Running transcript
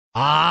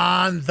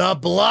On the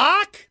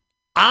block,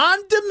 on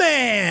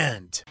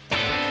demand.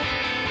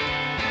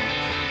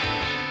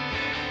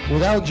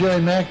 Without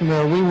Jerry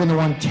McNamara, we wouldn't have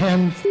won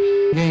 10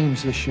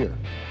 games this year.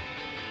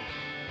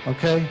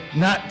 Okay?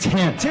 Not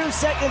 10. 2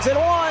 seconds and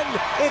one.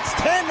 It's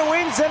 10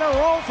 wins in a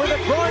row for the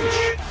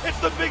Crunch. It's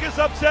the biggest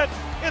upset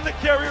in the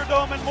Carrier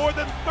Dome in more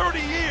than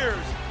 30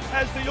 years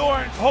as the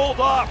Orange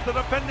hold off the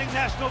defending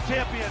national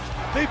champions.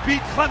 They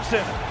beat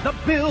Clemson. The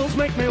Bills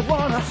make me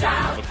wanna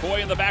shout.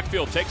 McCoy in the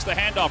backfield takes the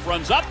handoff,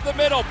 runs up the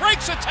middle,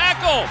 breaks a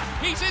tackle.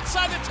 He's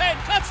inside the 10,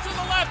 cuts to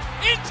the left,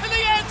 into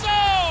the end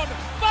zone.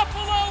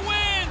 Buffalo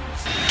wins.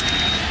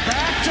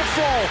 Back to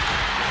Folk.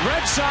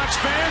 Red Sox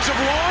fans have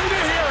longed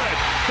to hear it.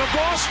 The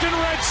Boston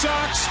Red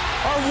Sox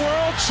are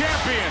world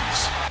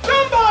champions.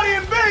 Somebody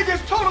in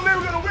Vegas told them they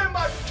were going to win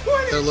by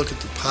 20. They'll look at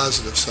the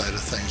positive side of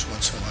things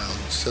once in a while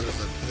instead of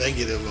the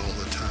negative all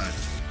the time.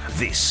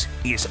 This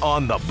is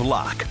On the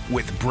Block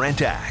with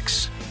Brent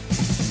Axe.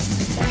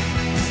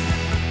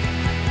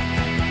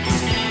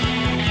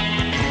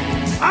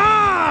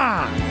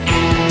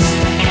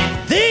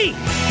 The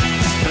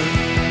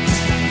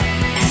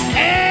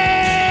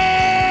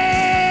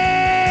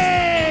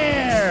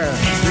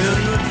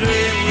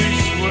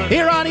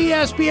here on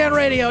ESPN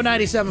Radio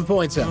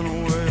 97.7,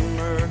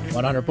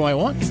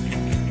 100.1.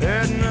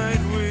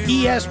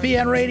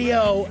 ESPN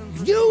Radio,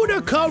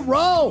 Utica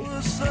Row.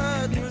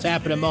 What's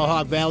happening,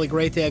 Mohawk Valley?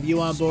 Great to have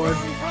you on board.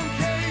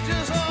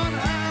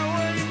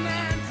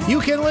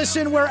 You can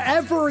listen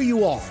wherever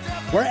you are,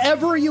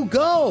 wherever you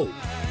go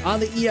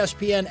on the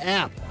ESPN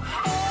app.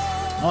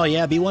 Oh,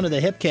 yeah, be one of the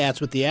hip cats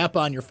with the app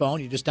on your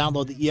phone. You just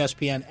download the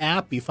ESPN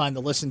app, you find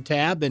the Listen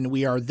tab, and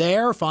we are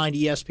there. Find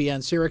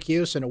ESPN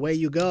Syracuse, and away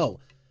you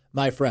go,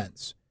 my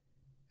friends.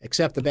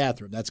 Except the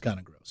bathroom. That's kind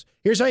of gross.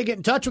 Here's how you get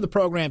in touch with the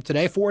program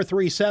today,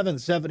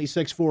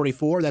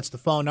 437-7644. That's the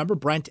phone number,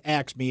 Brent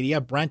Axe Media,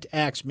 Brent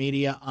Axe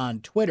Media on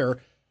Twitter,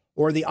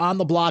 or the On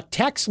the Block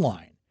text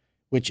line,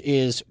 which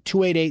is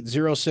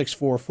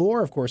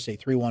 288-0644. Of course, a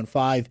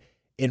 315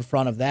 in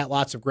front of that.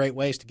 Lots of great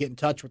ways to get in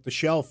touch with the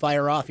show.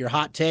 Fire off your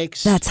hot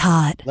takes. That's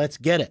hot. Let's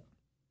get it.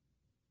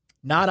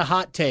 Not a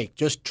hot take,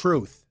 just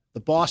truth. The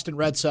Boston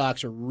Red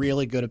Sox are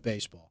really good at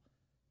baseball.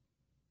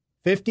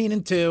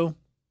 15-2.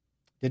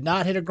 Did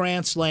not hit a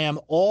grand slam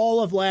all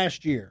of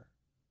last year.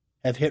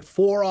 Have hit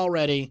 4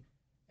 already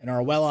and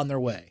are well on their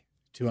way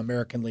to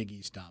American League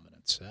East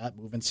dominance.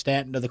 Moving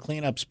Stanton to the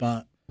cleanup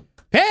spot.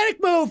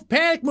 Panic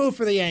move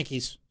for the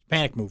Yankees.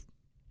 Panic move.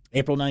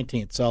 April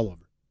 19th, it's all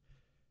over.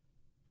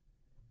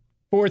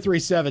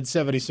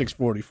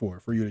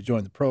 437-7644 for you to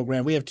join the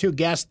program. We have 2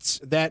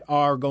 guests that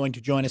are going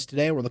to join us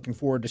today. We're looking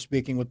forward to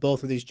speaking with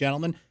both of these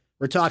gentlemen.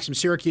 We're talking some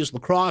Syracuse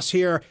lacrosse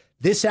here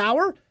this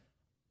hour.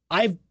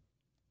 I've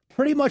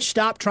pretty much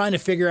stopped trying to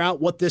figure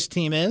out what this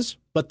team is,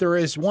 but there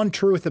is one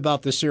truth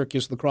about the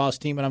Syracuse lacrosse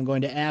team, and I'm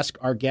going to ask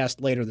our guest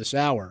later this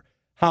hour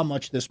how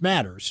much this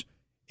matters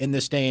in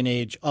this day and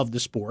age of the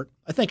sport.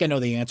 I think I know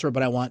the answer,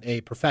 but I want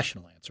a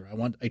professional answer. I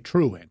want a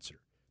true answer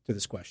to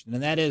this question,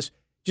 and that is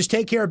just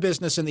take care of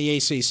business in the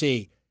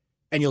ACC,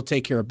 and you'll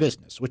take care of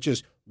business, which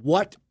is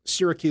what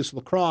Syracuse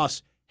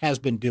lacrosse has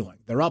been doing.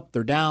 They're up,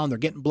 they're down, they're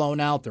getting blown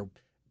out, they're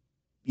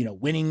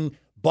winning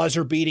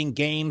buzzer-beating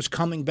games,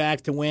 coming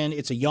back to win.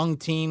 It's a young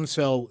team,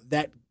 so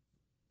that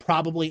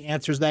probably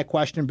answers that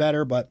question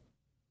better, but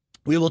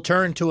we will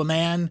turn to a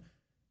man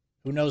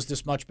who knows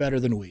this much better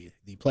than we,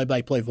 the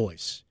play-by-play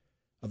voice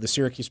of the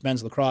Syracuse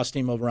men's lacrosse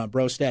team over on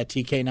Brostat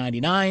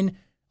TK99,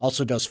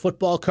 also does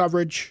football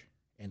coverage,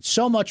 and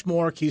so much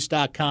more,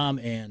 Cuse.com,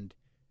 and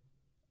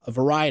a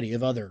variety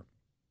of other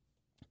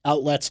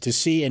outlets to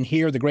see and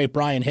hear. The great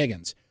Brian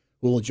Higgins,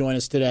 who will join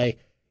us today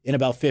in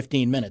about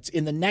 15 minutes.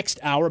 In the next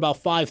hour,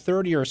 about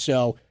 5:30 or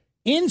so,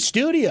 in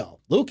studio,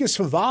 Lucas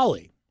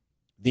Favali,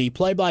 the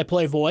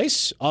play-by-play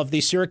voice of the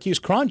Syracuse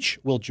Crunch,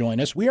 will join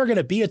us. We are going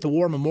to be at the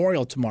War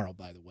Memorial tomorrow,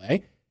 by the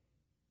way.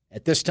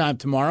 At this time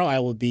tomorrow, I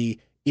will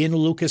be in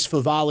Lucas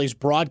Favali's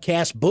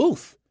broadcast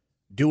booth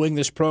doing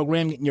this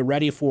program, getting you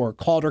ready for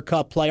Calder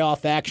Cup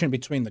playoff action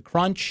between the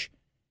Crunch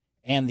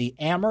and the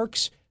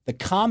Amerks. The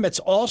Comets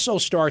also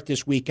start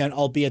this weekend,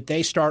 albeit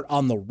they start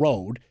on the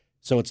road.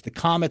 So it's the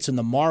Comets and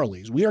the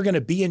Marlies. We are going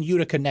to be in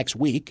Utica next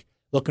week.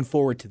 Looking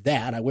forward to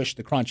that. I wish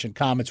the Crunch and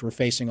Comets were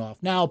facing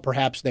off now.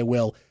 Perhaps they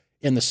will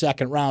in the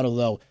second round,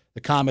 although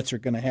the Comets are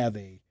going to have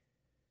a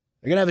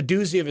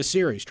doozy of a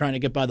series trying to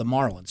get by the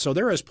Marlins. So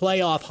there is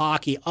playoff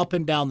hockey up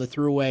and down the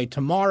thruway.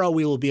 Tomorrow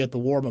we will be at the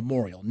War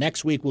Memorial.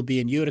 Next week we'll be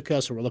in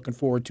Utica, so we're looking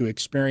forward to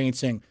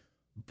experiencing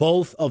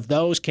both of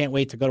those. Can't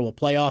wait to go to a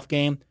playoff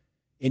game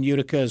in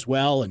Utica as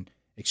well and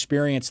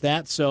experience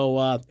that.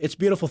 So it's a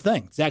beautiful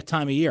thing. It's that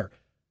time of year.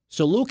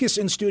 So Lucas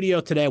in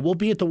studio today. We'll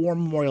be at the War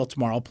Memorial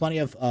tomorrow. Plenty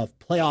of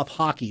playoff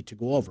hockey to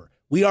go over.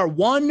 We are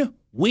 1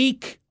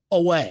 week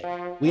away.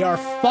 We are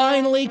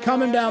finally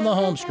coming down the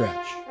home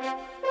stretch.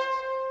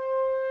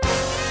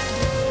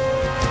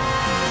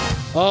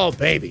 Oh,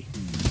 baby.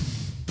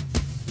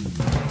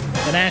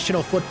 The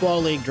National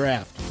Football League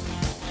draft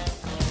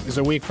is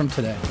a week from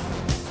today.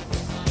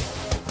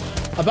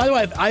 By the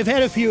way, I've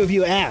had a few of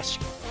you ask,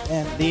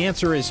 And the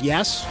answer is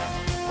yes.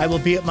 I will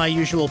be at my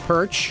usual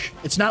perch.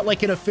 It's not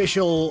like an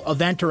official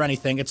event or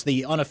anything. It's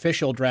the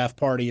unofficial draft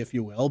party, if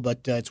you will,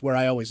 but it's where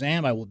I always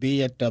am. I will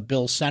be at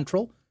Bill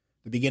Central,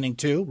 the beginning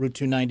 2, Route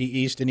 290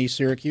 East in East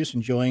Syracuse,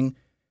 enjoying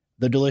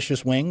the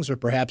delicious wings or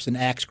perhaps an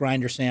axe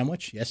grinder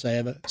sandwich. Yes, I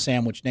have a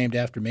sandwich named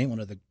after me,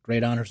 one of the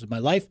great honors of my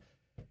life.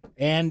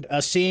 And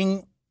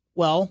seeing,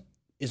 well,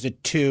 is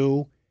it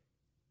 2?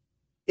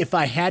 If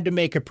I had to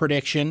make a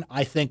prediction,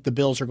 I think the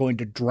Bills are going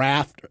to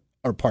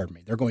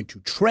they're going to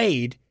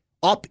trade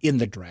up in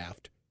the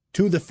draft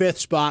to the 5th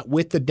spot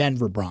with the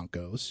Denver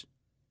Broncos.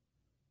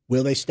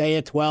 Will they stay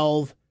at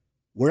 12?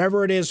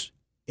 Wherever it is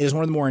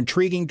one of the more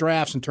intriguing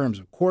drafts in terms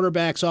of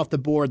quarterbacks off the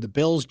board. The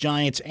Bills,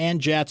 Giants,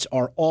 and Jets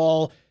are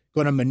all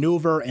going to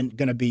maneuver and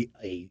going to be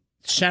a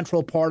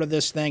central part of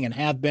this thing and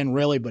have been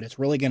really, but it's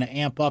really going to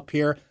amp up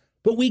here.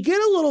 But we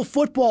get a little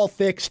football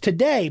fix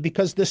today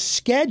because the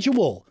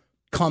schedule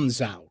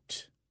comes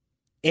out.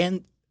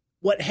 And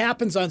what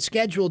happens on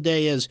schedule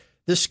day is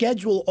the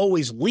schedule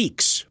always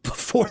leaks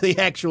before the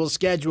actual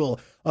schedule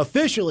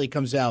officially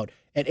comes out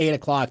at 8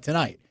 o'clock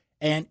tonight.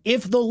 And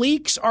if the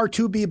leaks are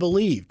to be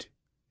believed,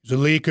 he's a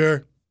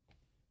leaker.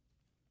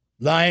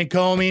 Lion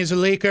Comey is a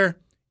leaker.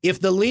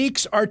 If the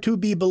leaks are to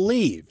be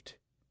believed,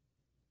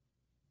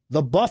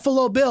 the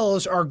Buffalo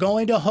Bills are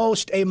going to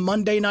host a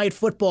Monday night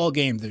football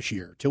game this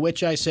year, to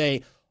which I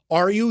say,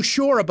 are you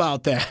sure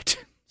about that?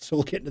 So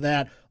we'll get into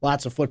that.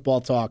 Lots of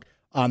football talk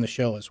on the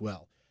show as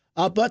well.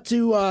 All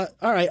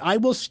right, I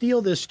will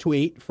steal this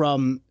tweet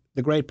from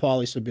the great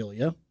Paulie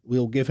Sibilia.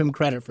 We'll give him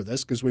credit for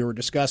this because we were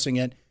discussing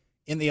it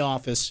in the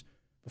office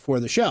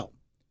before the show.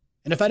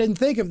 And if I didn't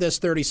think of this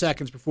 30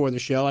 seconds before the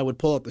show, I would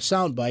pull up the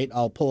soundbite.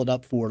 I'll pull it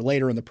up for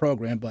later in the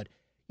program. But,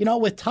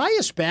 with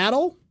Tyus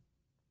Battle,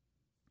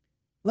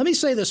 let me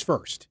say this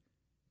first.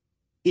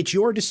 It's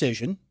your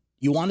decision.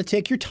 You want to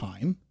take your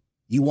time.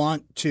 You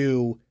want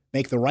to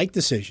make the right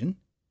decision.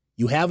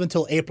 You have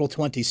until April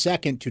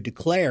 22nd to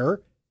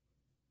declare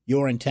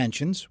your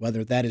intentions,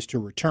 whether that is to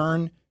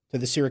return to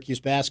the Syracuse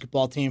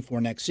basketball team for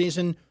next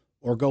season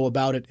or go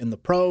about it in the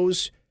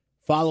pros,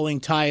 following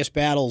Tyus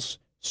Battle's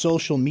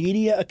social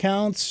media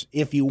accounts.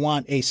 If you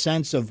want a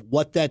sense of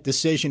what that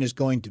decision is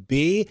going to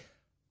be,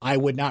 I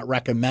would not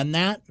recommend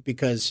that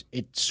because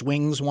it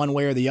swings one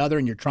way or the other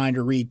and you're trying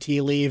to read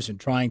tea leaves and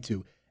trying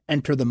to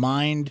enter the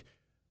mind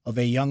of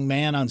a young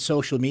man on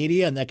social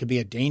media, and that could be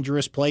a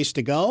dangerous place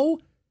to go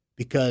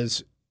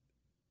because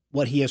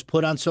what he has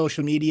put on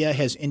social media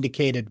has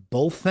indicated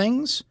both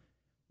things.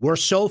 We're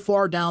so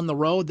far down the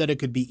road that it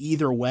could be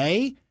either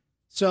way.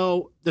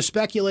 So the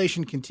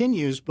speculation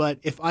continues, but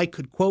if I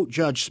could quote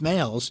Judge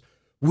Smales,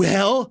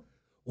 well,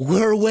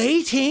 we're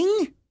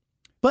waiting.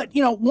 But,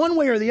 one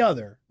way or the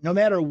other, no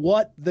matter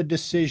what the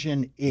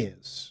decision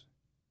is,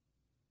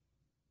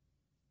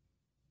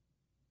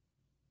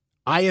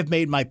 I have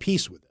made my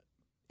peace with it.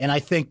 And I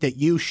think that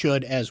you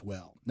should as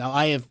well. Now,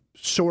 I have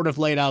sort of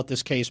laid out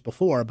this case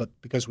before, but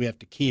because we have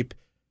to keep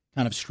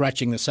kind of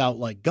stretching this out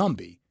like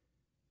Gumby,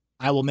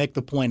 I will make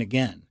the point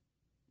again.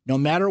 No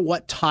matter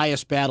what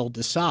Tyus Battle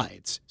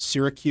decides,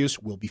 Syracuse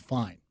will be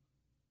fine.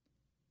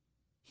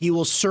 He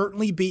will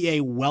certainly be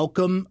a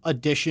welcome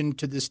addition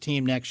to this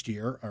team next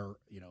year, or,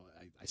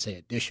 I say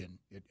addition.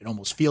 It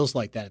almost feels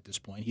like that at this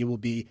point. He will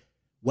be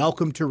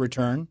welcome to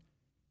return.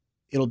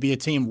 It'll be a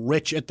team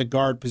rich at the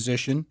guard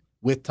position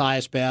with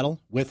Tyus Battle,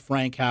 with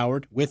Frank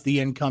Howard, with the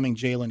incoming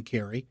Jalen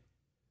Carey,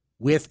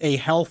 with a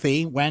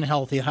healthy, when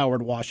healthy,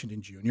 Howard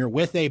Washington Jr.,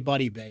 with a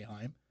Buddy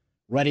Boeheim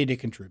ready to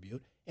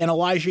contribute, and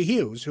Elijah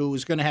Hughes, who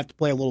is going to have to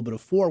play a little bit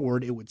of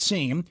forward, it would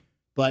seem,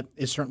 but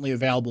is certainly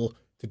available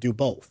to do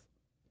both.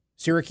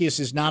 Syracuse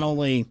is not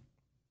only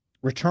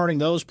returning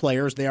those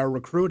players, they are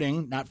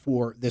recruiting, not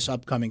for this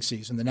upcoming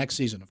season, the next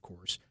season, of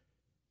course.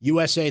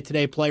 USA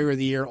Today Player of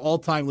the Year,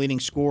 all-time leading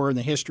scorer in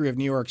the history of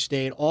New York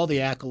State, all the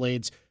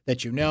accolades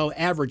that you know,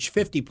 average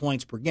 50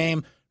 points per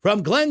game.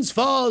 From Glens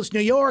Falls, New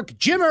York,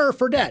 Jimmer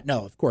Fredette.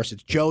 No, of course,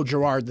 it's Joe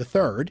Girard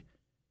III.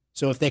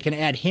 So if they can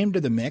add him to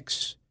the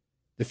mix,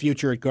 the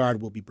future at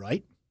guard will be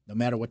bright, no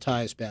matter what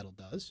Tyus Battle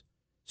does.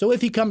 So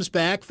if he comes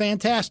back,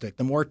 fantastic.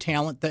 The more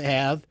talent they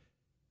have,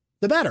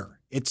 the better.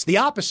 It's the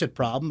opposite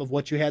problem of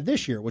what you had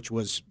this year, which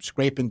was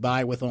scraping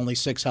by with only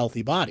 6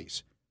 healthy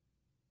bodies.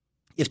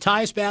 If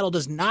Tyus Battle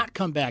does not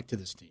come back to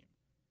this team,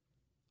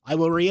 I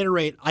will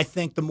reiterate, I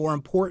think the more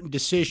important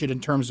decision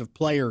in terms of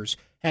players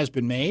has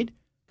been made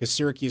because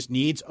Syracuse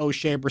needs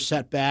O'Shea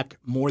Brissett back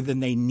more than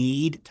they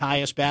need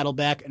Tyus Battle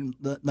back. And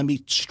let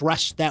me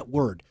stress that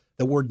word,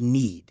 the word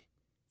need.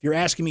 If you're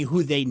asking me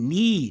who they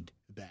need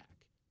back,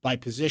 by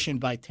position,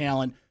 by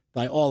talent,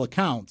 by all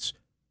accounts,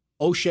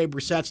 O'Shea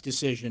Brissett's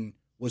decision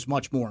was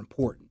much more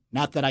important.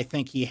 Not that I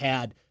think he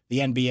had the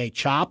NBA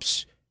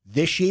chops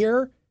this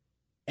year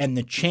and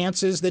the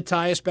chances that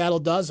Tyus Battle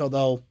does,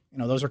 although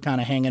those are kind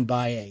of hanging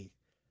by a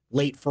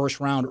late first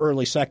round,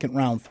 early second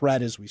round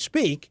thread as we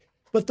speak.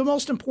 But the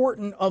most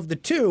important of the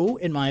two,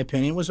 in my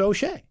opinion, was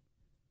O'Shea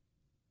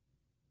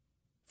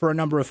for a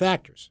number of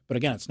factors. But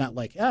again, it's not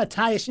like,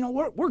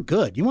 Tyus, we're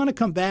good. You want to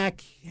come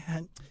back?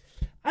 Yeah.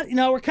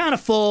 We're kind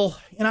of full.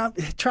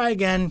 Try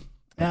again.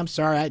 I'm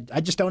sorry.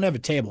 I just don't have a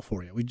table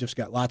for you. We've just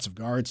got lots of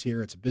guards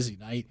here. It's a busy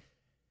night.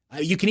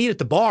 You can eat at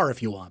the bar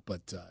if you want,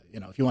 but,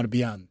 if you want to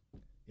be on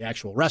the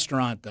actual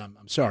restaurant,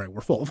 I'm sorry.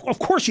 We're full. Of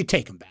course you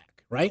take him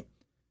back, right?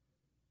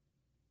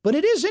 But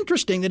it is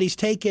interesting that he's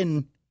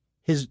taken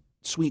his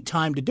sweet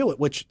time to do it,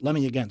 which, let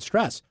me again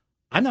stress,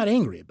 I'm not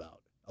angry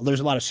about. There's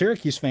a lot of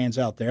Syracuse fans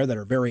out there that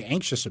are very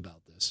anxious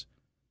about this,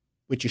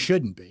 which you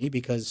shouldn't be,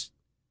 because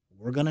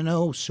we're going to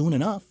know soon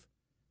enough,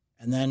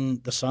 and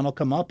then the sun will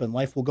come up and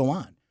life will go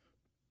on.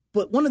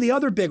 But one of the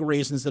other big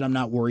reasons that I'm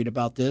not worried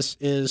about this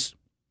is,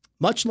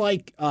 much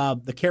like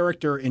the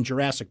character in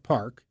Jurassic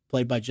Park,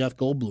 played by Jeff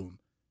Goldblum,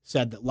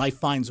 said that life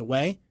finds a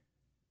way,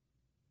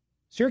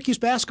 Syracuse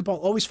basketball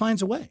always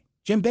finds a way.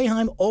 Jim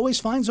Boeheim always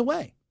finds a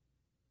way.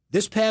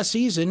 This past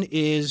season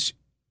is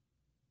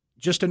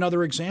just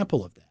another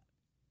example of that.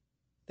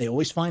 They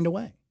always find a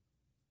way.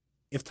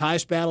 If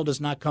Tyus Battle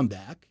does not come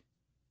back,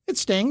 it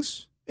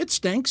stings. It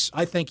stinks.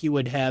 I think he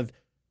would have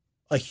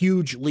a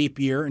huge leap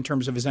year in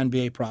terms of his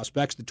NBA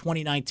prospects. The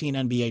 2019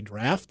 NBA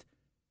draft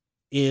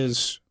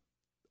is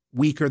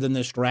weaker than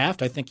this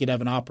draft. I think he'd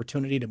have an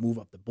opportunity to move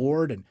up the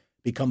board and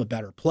become a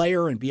better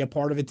player and be a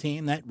part of a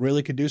team that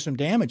really could do some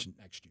damage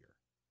next year.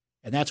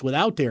 And that's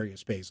without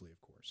Darius Bazley,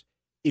 of course.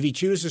 If he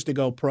chooses to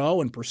go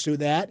pro and pursue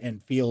that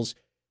and feels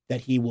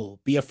that he will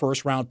be a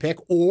first-round pick,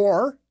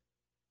 or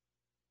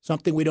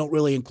something we don't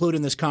really include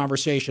in this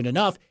conversation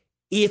enough,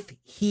 if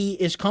he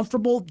is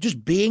comfortable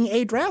just being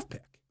a draft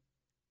pick.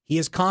 He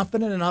is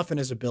confident enough in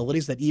his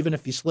abilities that even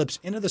if he slips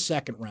into the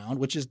second round,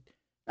 which is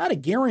not a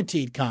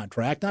guaranteed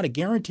contract, not a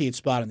guaranteed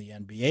spot in the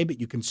NBA, but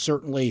you can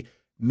certainly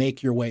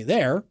make your way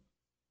there,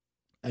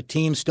 a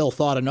team still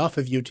thought enough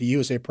of you to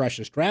use a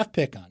precious draft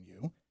pick on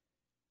you.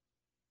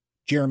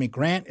 Jeremy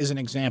Grant is an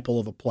example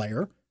of a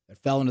player that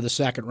fell into the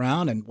second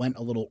round and went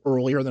a little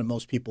earlier than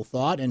most people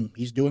thought, and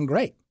he's doing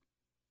great.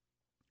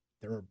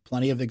 There are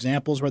plenty of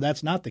examples where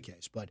that's not the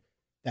case, but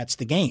that's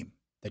the game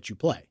that you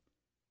play.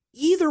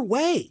 Either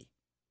way,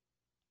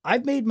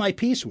 I've made my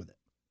peace with it.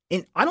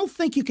 And I don't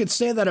think you could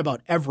say that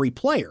about every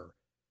player,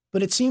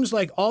 but it seems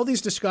like all these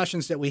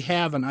discussions that we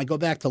have, and I go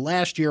back to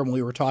last year when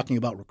we were talking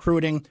about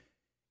recruiting,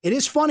 it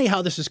is funny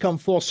how this has come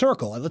full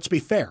circle. Let's be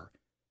fair.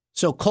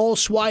 So Cole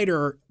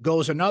Swider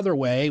goes another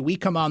way. We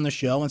come on the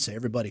show and say,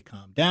 everybody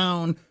calm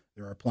down.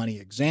 There are plenty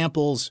of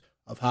examples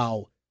of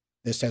how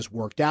this has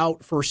worked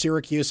out for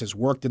Syracuse, has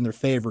worked in their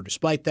favor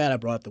despite that. I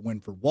brought up the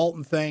Winford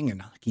Walton thing,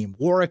 and Hakeem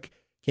Warwick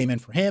came in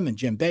for him, and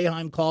Jim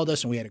Boeheim called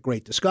us, and we had a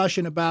great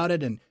discussion about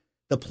it. And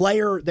the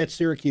player that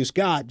Syracuse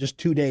got just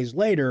 2 days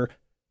later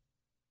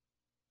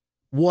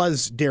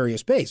was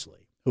Darius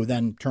Bazley, who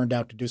then turned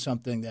out to do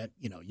something that,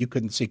 you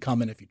couldn't see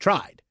coming if you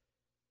tried.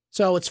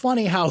 So it's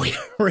funny how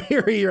we're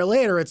here a year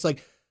later. It's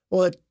like,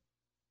 well, it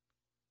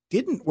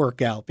didn't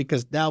work out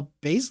because now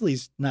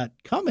Bazley's not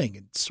coming,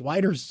 and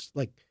Swider's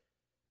like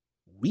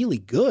really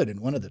good and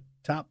one of the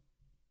top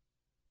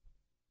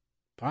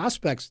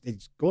prospects.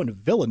 He's going to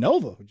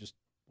Villanova, who just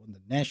won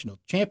the national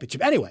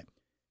championship. Anyway,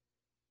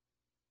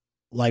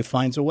 life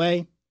finds a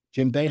way.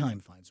 Jim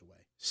Boeheim finds a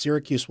way.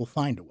 Syracuse will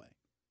find a way,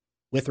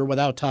 with or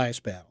without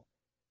Tyus Battle.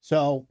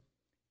 So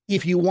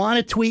if you want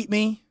to tweet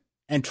me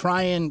and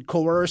try and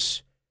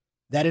coerce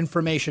that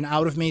information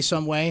out of me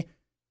some way,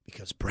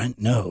 because Brent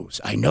knows.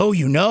 I know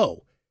you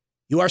know.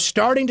 You are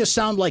starting to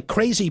sound like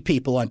crazy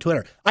people on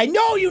Twitter. I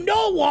know you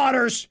know,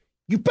 Waters.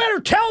 You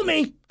better tell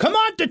me. Come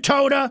on,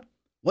 Dakota.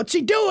 What's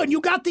he doing? You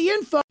got the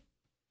info.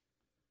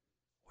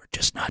 We're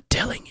just not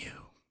telling you.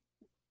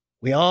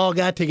 We all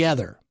got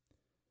together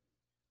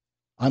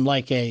on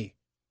like a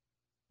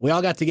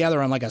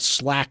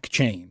Slack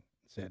chain.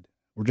 Said,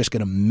 we're just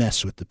going to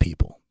mess with the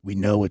people. We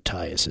know what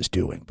Tyus is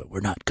doing, but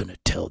we're not going to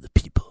tell the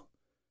people.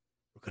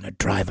 We're going to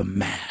drive them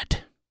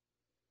mad.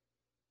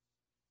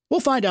 We'll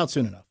find out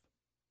soon enough.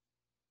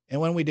 And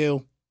when we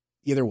do,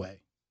 either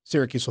way,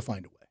 Syracuse will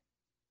find a way.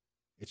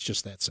 It's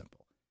just that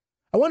simple.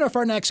 I wonder if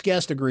our next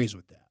guest agrees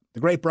with that.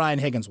 The great Brian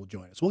Higgins will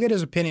join us. We'll get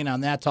his opinion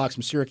on that, talk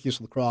some Syracuse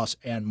lacrosse,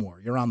 and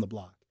more. You're on the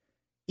block.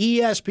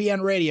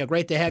 ESPN Radio,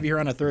 great to have you here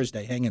on a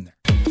Thursday. Hang in there.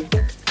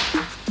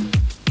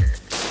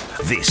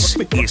 This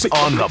is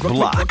On the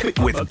Block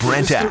with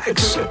Brent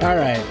Axe. All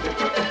right.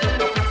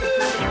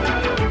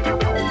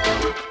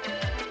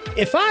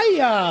 If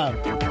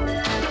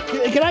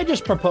can I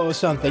just propose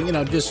something,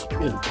 just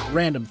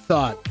random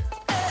thought.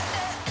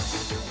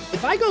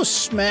 If I go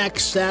smack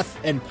Seth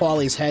and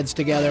Paulie's heads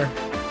together,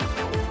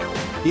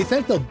 do you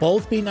think they'll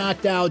both be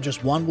knocked out?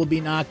 Just one will be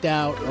knocked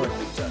out? Or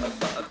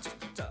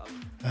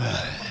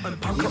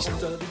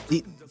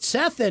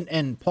Seth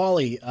and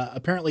Paulie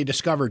apparently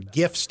discovered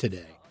GIFs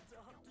today,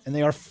 and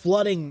they are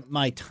flooding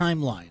my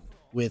timeline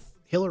with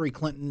Hillary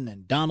Clinton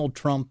and Donald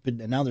Trump, and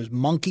now there's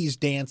monkeys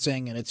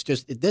dancing, and it's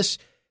just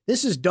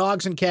this is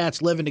dogs and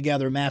cats living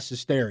together, mass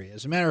hysteria.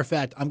 As a matter of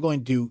fact, I'm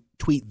going to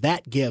tweet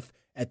that GIF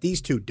at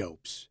these two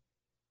dopes.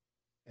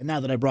 And now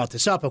that I brought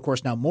this up, of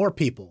course, now more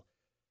people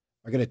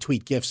are going to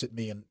tweet GIFs at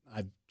me, and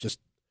I've just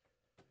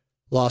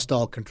lost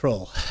all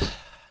control.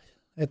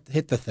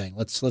 Hit the thing.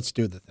 Let's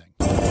do the thing.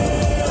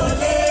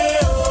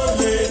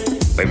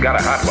 We've got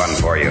a hot one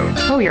for you.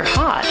 Oh, you're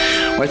hot.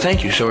 Why,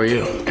 thank you. So are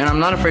you. And I'm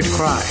not afraid to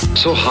cry.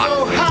 So hot.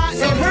 So hot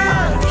it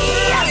hurts.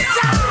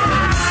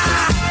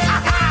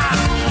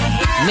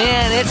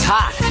 Man, it's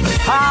hot.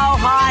 How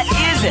hot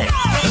is it?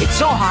 It's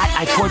so hot,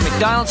 I poured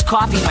McDonald's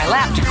coffee in my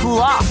lap to cool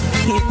off.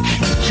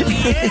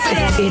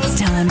 It's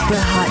time for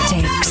Hot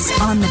Takes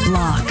on the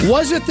Block.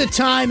 Was it the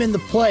time and the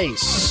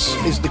place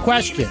is the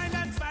question.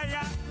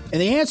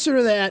 And the answer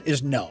to that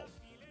is no.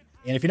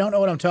 And if you don't know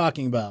what I'm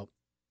talking about,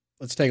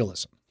 let's take a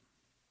listen.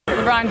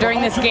 LeBron,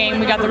 during this game,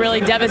 we got the really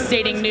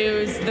devastating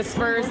news. The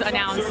Spurs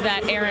announced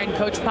that Erin,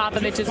 Coach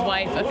Popovich's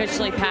wife,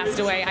 officially passed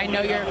away. I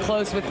know you're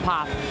close with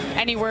Pop.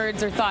 Any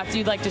words or thoughts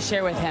you'd like to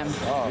share with him?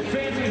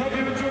 Fans, we hope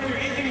you enjoyed your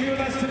evening here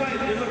with us tonight.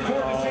 We look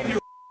forward to seeing you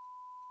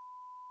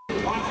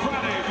on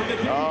Friday for the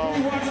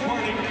Game Watch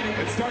Party.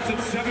 It starts at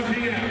 7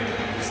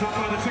 p.m. Stop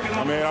by the ticket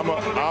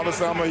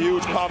office. I'm a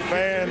huge Pop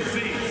fan.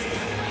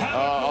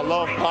 I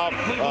love Pop.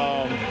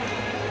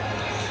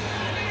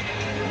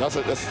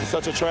 That's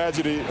such a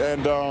tragedy,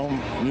 and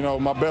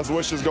my best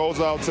wishes goes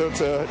out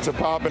to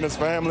Pop and his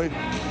family.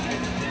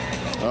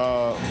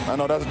 I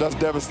know that's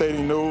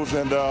devastating news,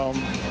 and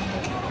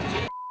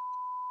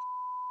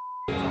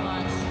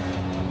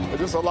it's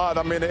just a lot.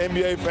 I mean, the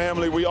NBA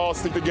family, we all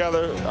stick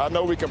together. I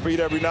know we compete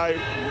every night,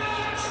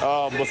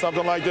 but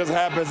something like this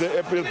happens,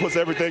 it puts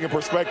everything in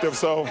perspective.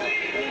 So,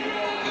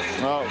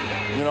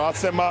 I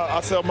send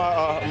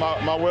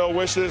my well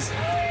wishes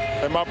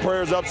and my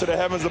prayers up to the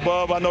heavens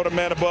above. I know the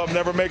man above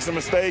never makes a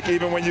mistake,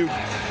 even when you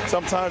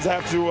sometimes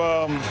have to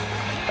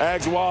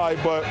ask why,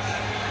 but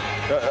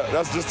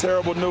that's just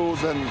terrible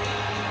news. And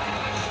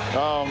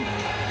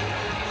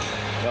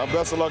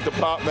best of luck to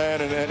Pop,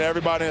 man, and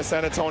everybody in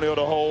San Antonio,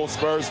 the whole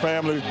Spurs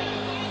family.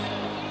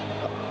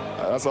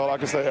 That's all I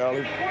can say,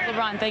 Allie.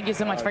 LeBron, thank you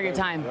so much for your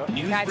time.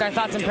 Guys, our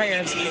thoughts and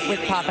prayers with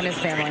Pop and his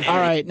family. All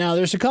right, now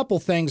there's a couple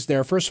things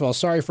there. First of all,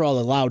 sorry for all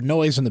the loud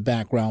noise in the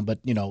background, but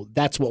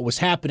that's what was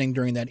happening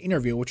during that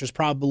interview, which is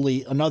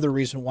probably another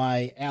reason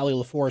why Allie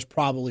LaForce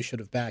probably should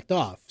have backed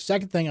off.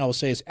 Second thing I will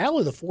say is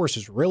Allie LaForce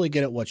is really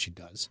good at what she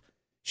does.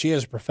 She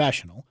is a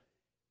professional.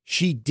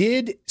 She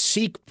did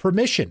seek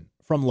permission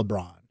from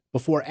LeBron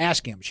before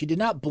asking him. She did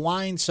not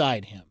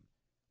blindside him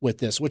with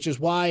this, which is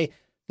why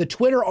the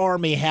Twitter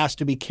army has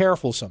to be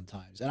careful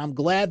sometimes. And I'm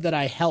glad that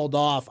I held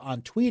off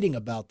on tweeting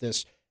about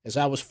this as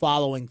I was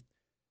following,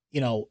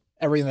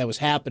 everything that was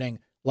happening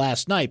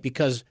last night,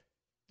 because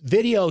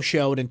video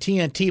showed and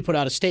TNT put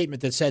out a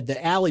statement that said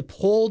that Allie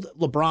pulled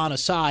LeBron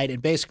aside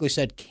and basically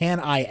said, "Can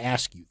I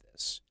ask you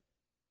this?"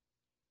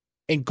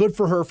 And good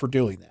for her for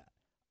doing that.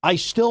 I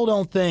still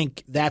don't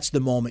think that's the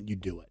moment you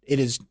do it. It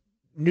is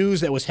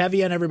news that was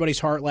heavy on everybody's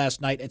heart last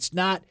night. It's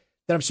not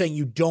that I'm saying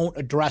you don't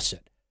address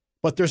it.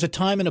 But there's a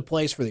time and a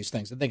place for these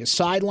things. I think a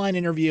sideline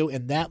interview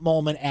in that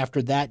moment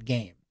after that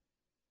game.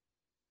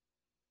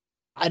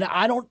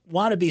 I don't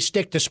want to be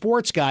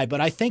stick-to-sports guy, but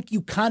I think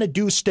you kind of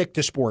do stick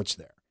to sports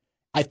there.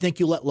 I think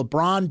you let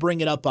LeBron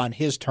bring it up on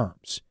his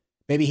terms.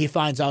 Maybe he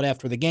finds out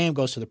after the game,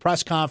 goes to the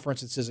press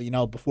conference and says,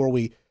 before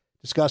we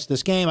discuss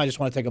this game, I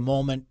just want to take a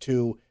moment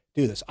to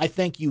do this. I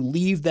think you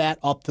leave that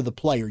up to the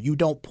player. You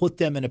don't put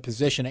them in a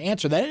position to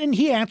answer that. And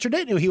he answered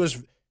it. He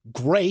was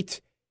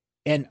great.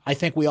 And I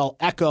think we all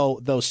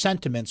echo those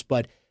sentiments,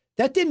 but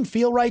that didn't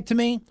feel right to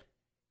me.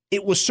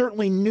 It was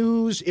certainly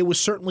news. It was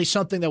certainly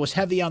something that was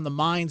heavy on the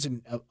minds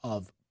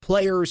of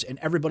players and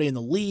everybody in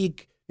the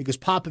league, because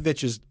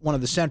Popovich is one of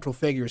the central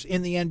figures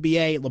in the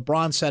NBA.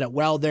 LeBron said it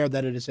well there,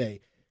 that it is a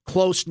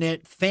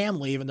close-knit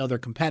family, even though they're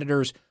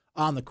competitors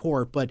on the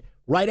court. But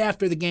right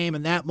after the game,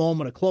 in that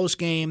moment, a close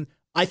game,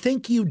 I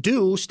think you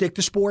do stick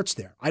to sports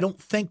there. I don't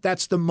think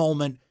that's the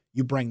moment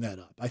you bring that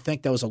up. I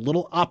think that was a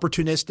little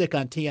opportunistic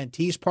on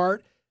TNT's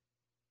part.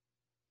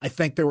 I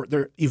think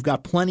you've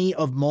got plenty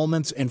of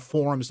moments and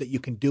forums that you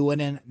can do it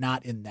in,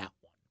 not in that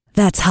one.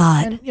 That's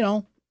hot.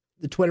 And,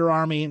 the Twitter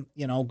army,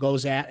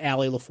 goes at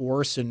Allie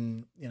LaForce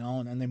and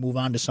then they move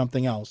on to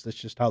something else. That's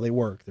just how they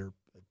work. They're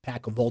a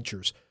pack of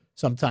vultures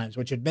sometimes,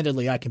 which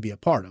admittedly I can be a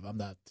part of. I'm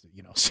not,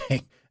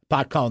 saying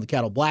pot calling the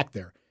kettle black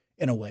there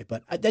in a way,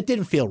 but that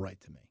didn't feel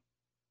right to me.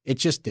 It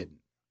just didn't.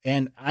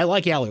 And I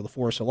like Allie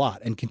LaForce a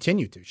lot and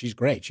continue to. She's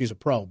great. She's a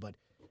pro, but,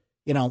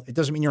 it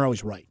doesn't mean you're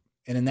always right.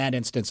 And in that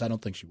instance, I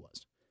don't think she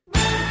was.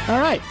 All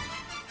right.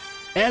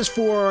 As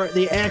for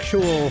the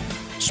actual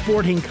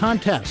sporting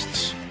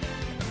contests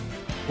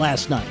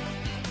last night,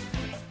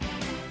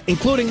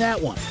 including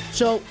that one.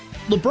 So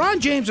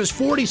LeBron James has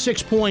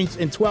 46 points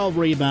and 12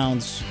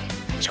 rebounds,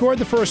 scored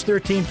the first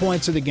 13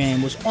 points of the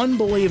game, was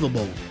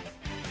unbelievable.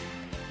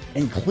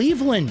 And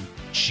Cleveland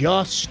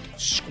just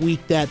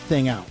squeaked that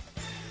thing out.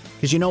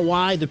 Because you know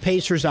why? The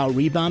Pacers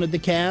out-rebounded the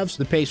Cavs.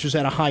 The Pacers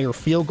had a higher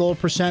field goal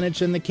percentage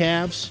than the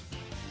Cavs.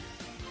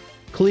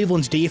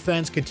 Cleveland's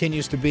defense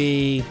continues to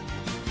be,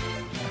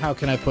 how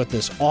can I put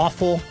this,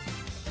 awful.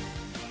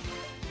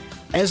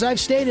 As I've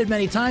stated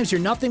many times here,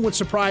 nothing would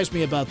surprise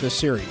me about this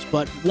series.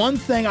 But one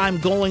thing I'm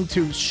going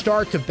to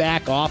start to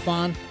back off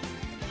on,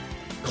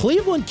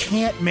 Cleveland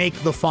can't make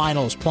the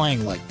finals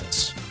playing like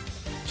this.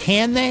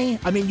 Can they?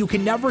 I mean, you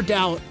can never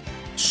doubt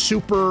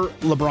super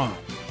LeBron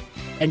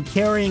and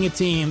carrying a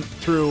team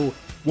through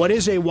what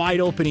is a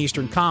wide-open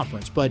Eastern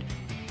Conference. But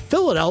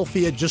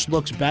Philadelphia just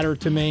looks better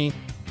to me.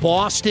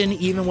 Boston,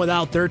 even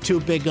without their two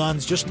big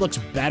guns, just looks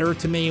better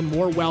to me,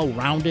 more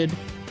well-rounded.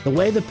 The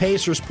way the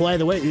Pacers play,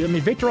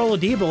 Victor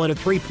Oladipo had a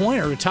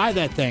three-pointer to tie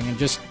that thing, and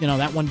just,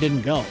 that one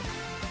didn't go.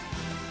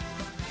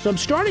 So I'm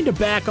starting to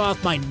back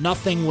off my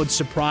nothing would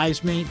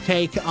surprise me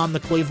take on the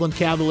Cleveland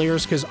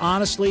Cavaliers, because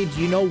honestly,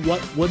 do you know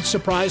what would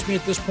surprise me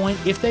at this point?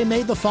 If they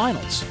made the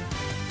finals.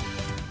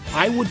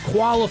 I would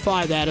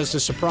qualify that as a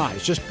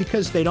surprise, just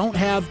because they don't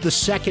have the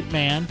second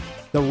man,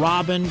 the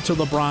Robin to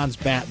LeBron's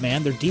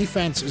Batman. Their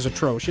defense is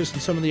atrocious,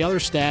 and some of the other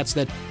stats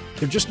that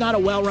they're just not a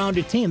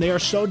well-rounded team. They are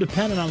so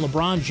dependent on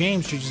LeBron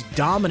James to just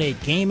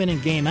dominate game in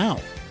and game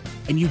out.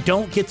 And you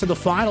don't get to the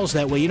finals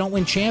that way. You don't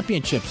win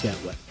championships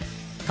that way.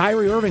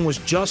 Kyrie Irving was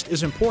just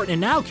as important.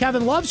 And now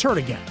Kevin Love's hurt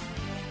again.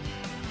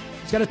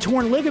 He's got a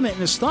torn ligament in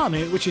his thumb,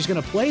 which he's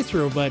going to play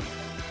through, but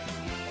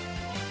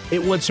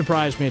it would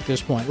surprise me at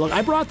this point. Look,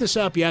 I brought this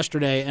up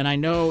yesterday, and I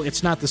know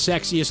it's not the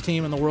sexiest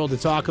team in the world to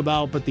talk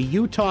about, but the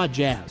Utah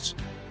Jazz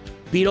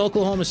beat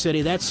Oklahoma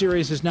City. That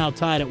series is now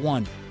tied at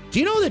 1. Do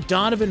you know that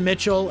Donovan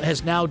Mitchell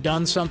has now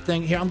done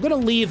something? Here, I'm going to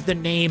leave the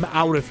name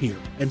out of here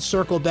and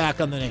circle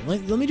back on the name.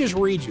 Let me just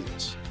read you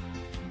this.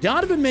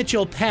 Donovan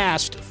Mitchell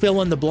passed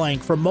fill in the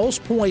blank for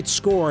most points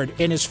scored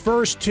in his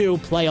first 2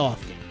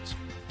 playoff games.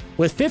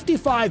 With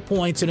 55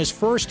 points in his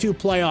first 2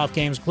 playoff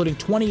games, including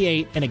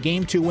 28 and a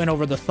Game 2 win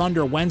over the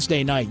Thunder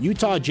Wednesday night,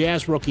 Utah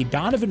Jazz rookie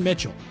Donovan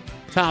Mitchell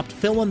topped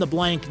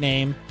fill-in-the-blank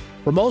name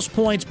for most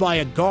points by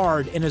a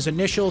guard in his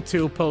initial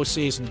 2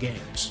 postseason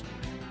games.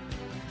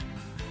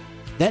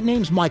 That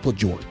name's Michael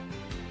Jordan.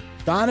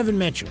 Donovan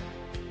Mitchell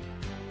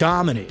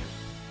dominated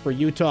for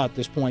Utah at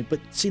this point. But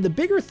see, the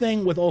bigger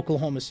thing with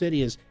Oklahoma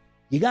City is,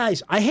 you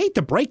guys, I hate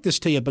to break this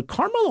to you, but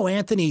Carmelo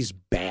Anthony's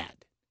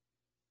bad.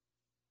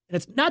 And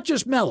it's not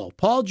just Melo.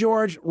 Paul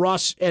George,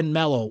 Russ, and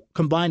Melo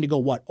combined to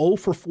go, 0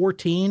 for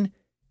 14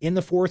 in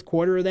the fourth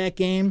quarter of that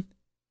game?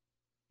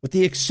 With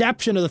the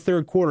exception of the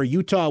third quarter,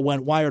 Utah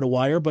went wire to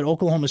wire, but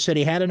Oklahoma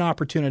City had an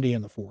opportunity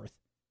in the fourth.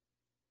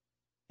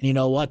 And you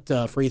know what?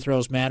 Free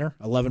throws matter.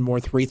 11 more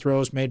free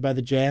throws made by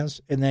the Jazz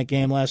in that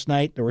game last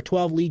night. There were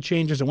 12 lead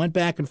changes. It went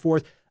back and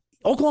forth.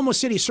 Oklahoma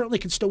City certainly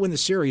could still win the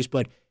series,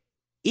 but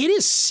it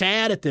is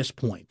sad at this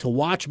point to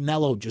watch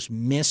Melo just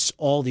miss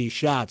all these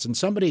shots. And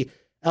somebody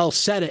else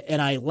said it,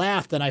 and I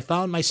laughed, and I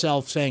found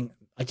myself saying,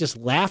 I just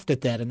laughed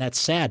at that, and that's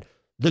sad.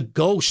 The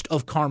ghost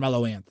of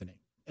Carmelo Anthony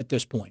at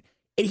this point.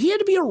 And he had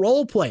to be a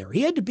role player.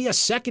 He had to be a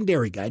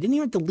secondary guy. He didn't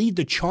even have to lead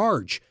the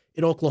charge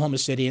in Oklahoma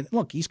City. And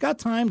look, he's got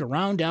time to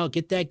round out,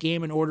 get that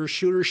game in order,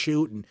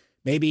 shoot, and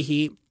maybe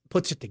he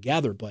puts it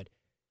together. But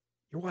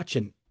you're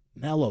watching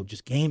Melo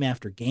just game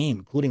after game,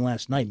 including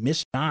last night,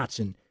 miss shots,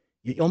 and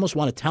you almost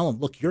want to tell him,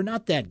 look, you're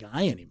not that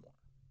guy anymore.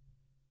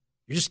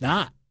 You're just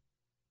not.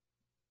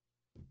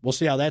 We'll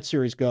see how that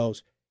series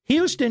goes.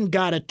 Houston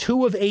got a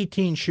 2 of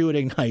 18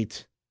 shooting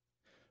night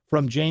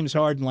from James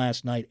Harden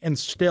last night and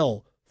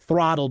still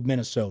throttled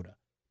Minnesota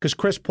because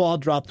Chris Paul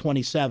dropped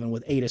 27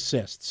 with 8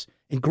 assists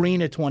and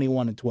Green at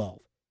 21 and 12.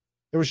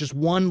 There was just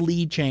one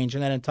lead change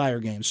in that entire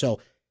game. So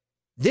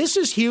this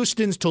is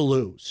Houston's to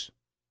lose.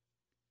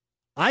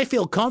 I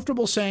feel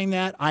comfortable saying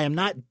that. I am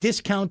not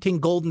discounting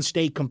Golden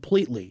State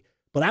completely,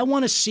 but I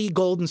want to see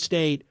Golden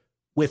State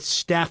with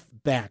Steph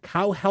back.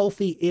 How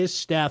healthy is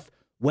Steph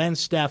when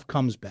Steph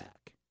comes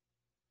back?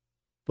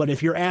 But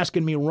if you're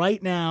asking me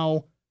right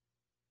now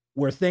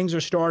where things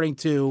are starting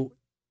to,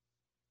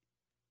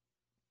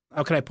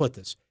 how can I put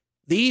this?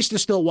 The East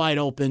is still wide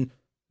open.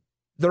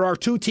 There are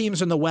 2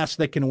 teams in the West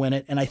that can win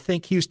it, and I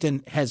think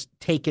Houston has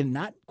taken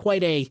not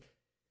quite a,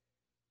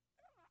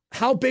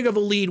 how big of a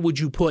lead would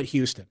you put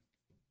Houston?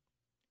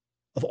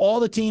 Of all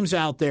the teams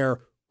out there,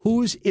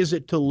 whose is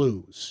it to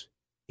lose?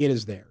 It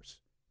is theirs.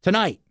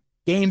 Tonight,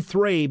 Game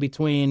 3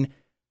 between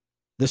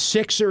the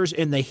Sixers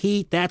and the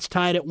Heat, that's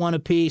tied at 1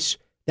 apiece.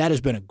 That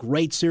has been a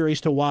great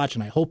series to watch,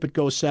 and I hope it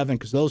goes 7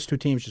 because those 2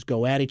 teams just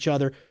go at each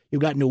other.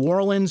 You've got New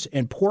Orleans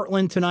and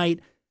Portland tonight.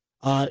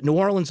 New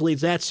Orleans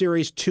leads that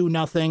series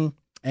 2-0.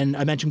 And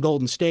I mentioned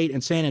Golden State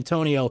and San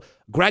Antonio.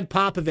 Greg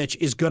Popovich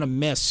is going to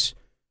miss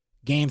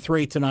Game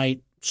 3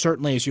 tonight,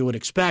 certainly as you would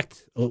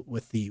expect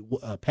with the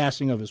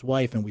passing of his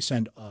wife. And we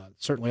send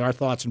certainly our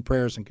thoughts and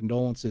prayers and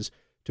condolences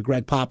to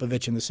Greg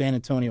Popovich and the San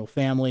Antonio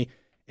family.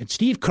 And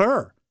Steve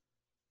Kerr,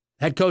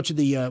 head coach of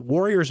the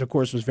Warriors, of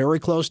course, was very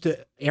close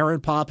to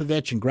Aaron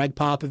Popovich and Greg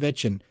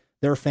Popovich and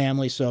their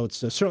family. So it's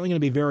certainly going to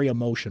be very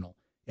emotional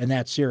in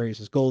that series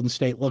as Golden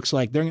State looks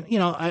like they're,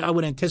 I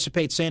would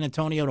anticipate San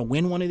Antonio to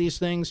win one of these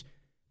things,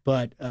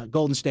 but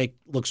Golden State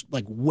looks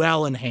like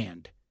well in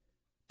hand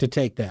to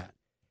take that.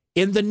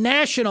 In the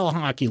National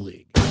Hockey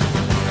League,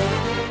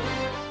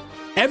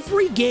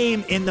 every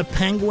game in the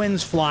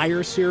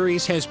Penguins-Flyers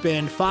series has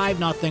been 5-0,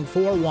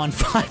 4-1,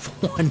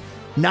 5-1.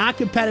 Not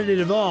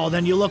competitive at all.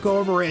 Then you look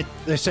over at,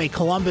 say,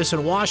 Columbus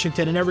and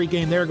Washington, and every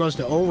game there goes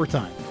to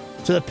overtime.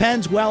 So the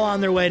Pens well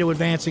on their way to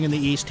advancing in the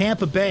East.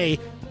 Tampa Bay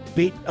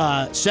beat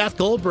Seth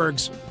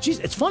Goldberg's. Geez,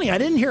 it's funny. I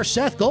didn't hear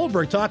Seth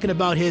Goldberg talking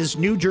about his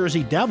New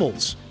Jersey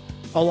Devils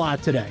a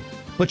lot today.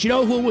 But you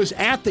know who was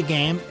at the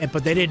game,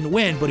 but they didn't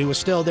win, but he was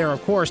still there,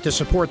 of course, to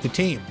support the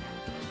team.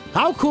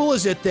 How cool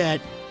is it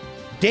that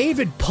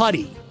David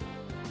Puddy,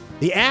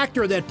 the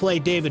actor that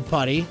played David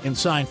Puddy in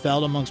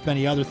Seinfeld, amongst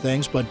many other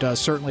things, but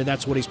certainly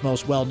that's what he's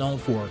most well known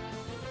for,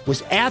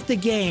 was at the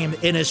game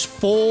in his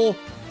full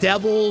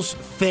Devil's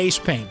face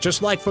paint,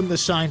 just like from the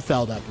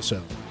Seinfeld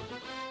episode.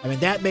 I mean,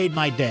 that made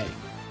my day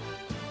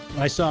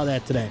when I saw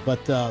that today.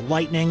 But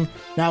Lightning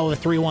now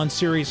with a 3-1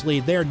 series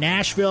lead there.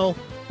 Nashville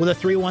with a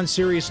 3-1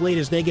 series lead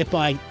as they get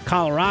by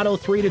Colorado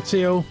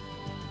 3-2.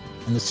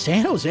 And the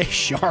San Jose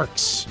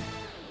Sharks,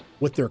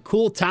 with their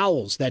cool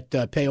towels that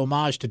pay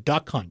homage to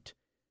Duck Hunt,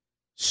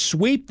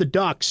 sweep the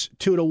Ducks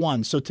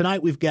 2-1. So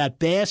tonight we've got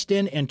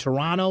Boston and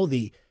Toronto.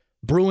 The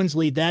Bruins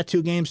lead that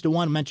 2-1.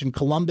 I mentioned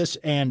Columbus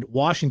and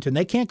Washington.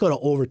 They can't go to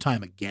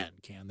overtime again,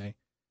 can they?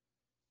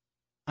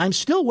 I'm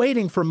still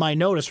waiting for my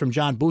notice from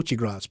John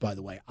Buccigross, by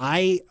the way.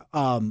 I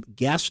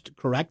guessed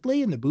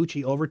correctly in the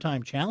Bucci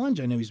Overtime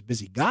Challenge. I know he's a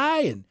busy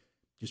guy and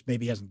just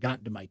maybe hasn't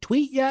gotten to my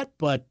tweet yet,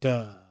 but...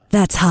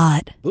 That's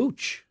hot.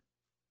 Booch.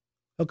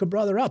 Hook a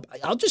brother up.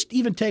 I'll just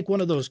even take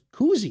one of those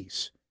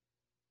koozies.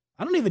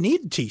 I don't even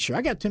need a T-shirt.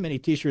 I got too many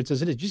T-shirts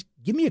as it is. Just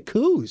give me a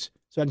koozie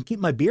so I can keep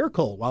my beer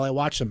cold while I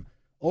watch some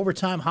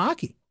overtime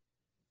hockey.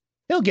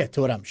 He'll get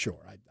to it, I'm sure.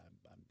 I'm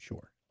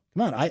sure.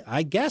 Come on,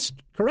 I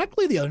guessed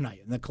correctly the other night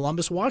in the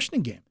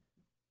Columbus-Washington game.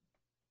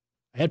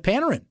 I had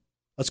Panarin.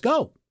 Let's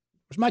go.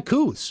 Where's my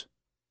koozie?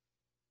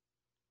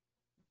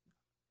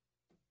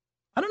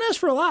 I don't ask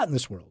for a lot in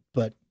this world,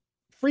 but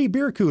free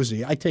beer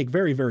koozie I take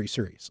very, very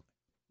seriously.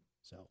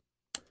 So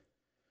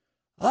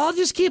I'll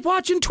just keep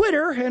watching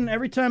Twitter, and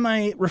every time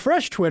I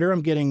refresh Twitter,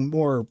 I'm getting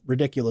more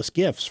ridiculous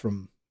gifts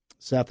from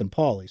Seth and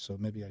Paulie, so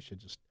maybe I should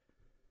just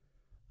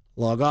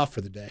log off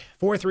for the day.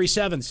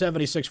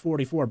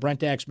 437-7644,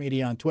 Brent Axe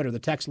Media on Twitter. The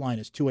text line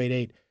is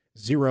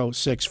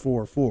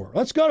 288-0644.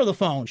 Let's go to the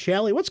phone,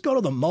 shall we? Let's go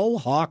to the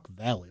Mohawk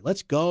Valley.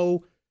 Let's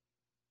go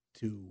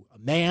to a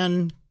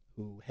man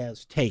who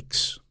has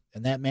takes,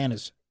 and that man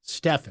is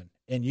Stefan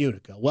in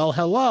Utica. Well,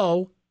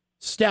 hello,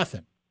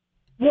 Stefan.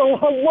 Well,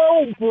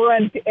 hello,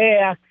 Brent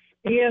Axe.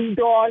 And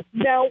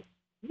now,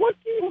 what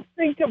do you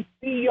think of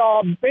the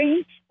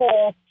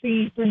baseball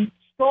season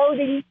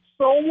starting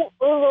so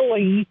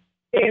early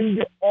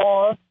and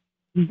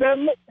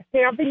them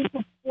having to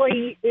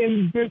play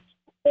in this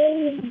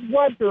cold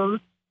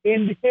weather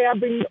and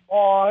having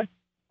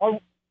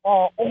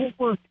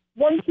over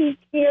 20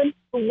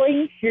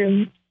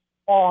 cancellations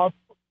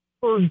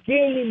for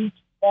games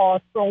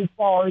so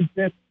far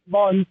this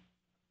month,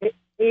 and the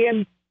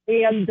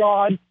fans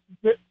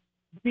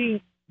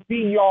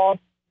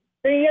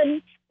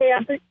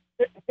having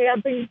to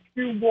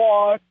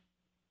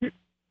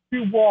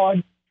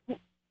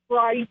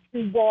try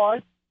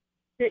to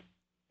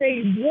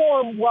stay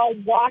warm while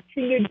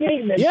watching a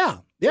game. Yeah,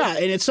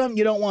 and it's something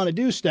you don't want to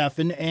do,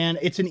 Stefan, and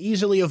it's an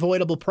easily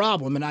avoidable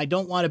problem, and I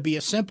don't want to be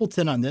a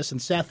simpleton on this,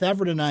 and Seth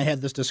Everett and I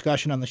had this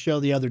discussion on the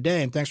show the other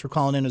day, and thanks for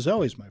calling in as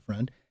always, my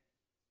friend.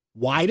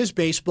 Why does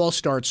baseball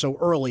start so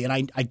early?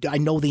 And I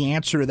know the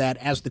answer to that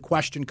as the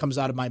question comes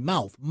out of my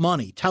mouth.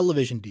 Money,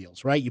 television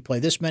deals, right? You play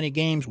this many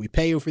games, we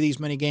pay you for these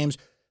many games.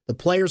 The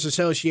Players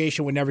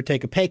Association would never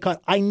take a pay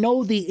cut. I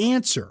know the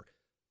answer,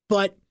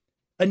 but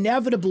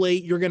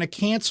inevitably you're going to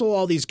cancel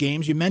all these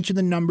games. You mentioned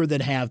the number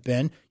that have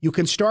been. You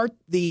can start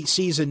the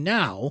season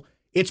now.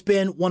 It's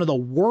been one of the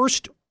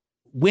worst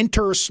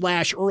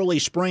winter/early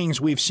springs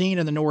we've seen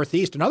in the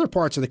Northeast and other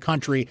parts of the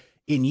country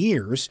in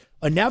years.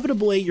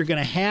 Inevitably, you're going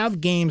to have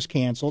games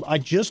canceled. I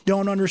just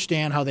don't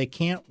understand how they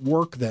can't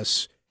work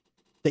this,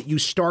 that you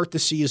start the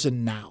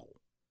season now.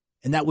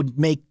 And that would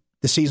make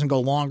the season go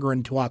longer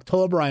into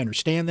October. I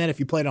understand that if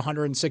you played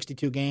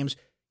 162 games.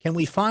 Can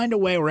we find a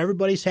way where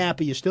everybody's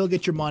happy, you still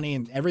get your money,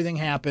 and everything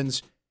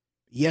happens?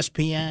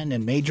 ESPN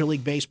and Major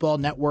League Baseball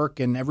Network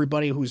and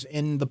everybody who's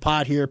in the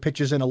pot here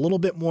pitches in a little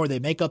bit more. They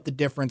make up the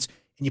difference,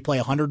 and you play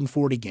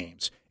 140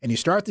 games. And you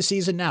start the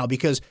season now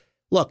because,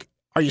 look,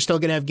 are you still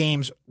going to have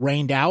games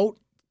rained out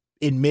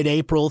in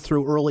mid-April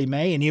through early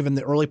May and even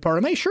the early part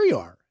of May? Sure you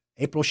are.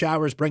 April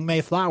showers bring May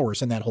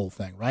flowers and that whole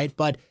thing, right?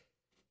 But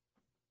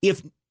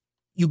if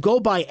you go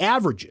by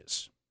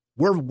averages,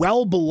 we're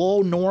well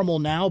below normal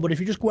now, but if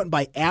you just go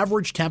by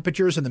average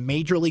temperatures in the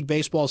Major League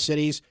Baseball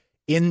cities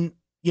in,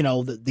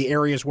 the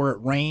areas where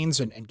it rains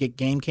and get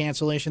game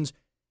cancellations,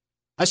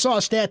 I saw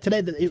a stat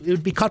today that it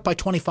would be cut by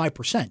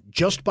 25%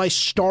 just by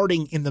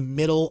starting in the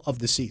middle of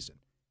the season.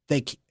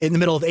 In the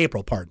middle of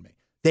April, pardon me.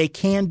 They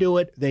can do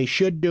it. They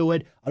should do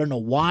it. I don't know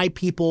why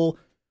people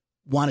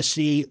want to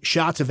see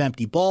shots of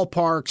empty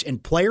ballparks,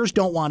 and players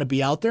don't want to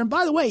be out there. And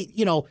by the way,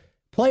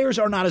 players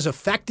are not as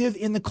effective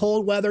in the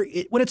cold weather.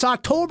 When it's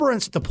October and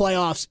it's the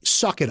playoffs,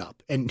 suck it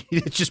up. And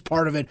it's just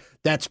part of it.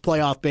 That's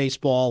playoff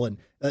baseball, and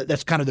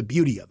that's kind of the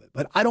beauty of it.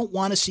 But I don't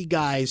want to see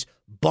guys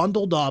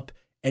bundled up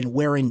and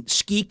wearing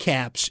ski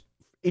caps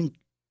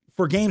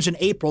for games in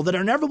April that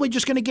are inevitably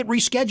just going to get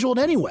rescheduled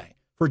anyway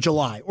for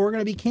July or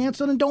going to be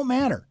canceled and don't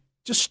matter.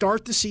 Just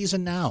start the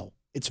season now.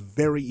 It's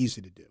very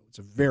easy to do. It's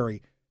a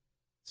very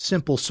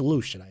simple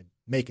solution. I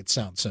make it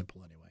sound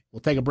simple anyway.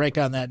 We'll take a break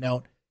on that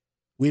note.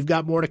 We've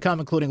got more to come,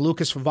 including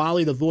Lucas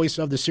Favali, the voice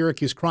of the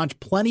Syracuse Crunch.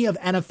 Plenty of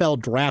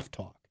NFL draft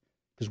talk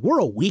because we're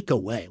a week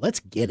away. Let's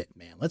get it,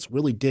 man. Let's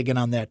really dig in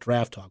on that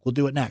draft talk. We'll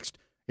do it next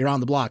here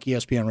on The Block,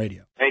 ESPN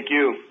Radio. Thank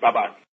you. Bye-bye.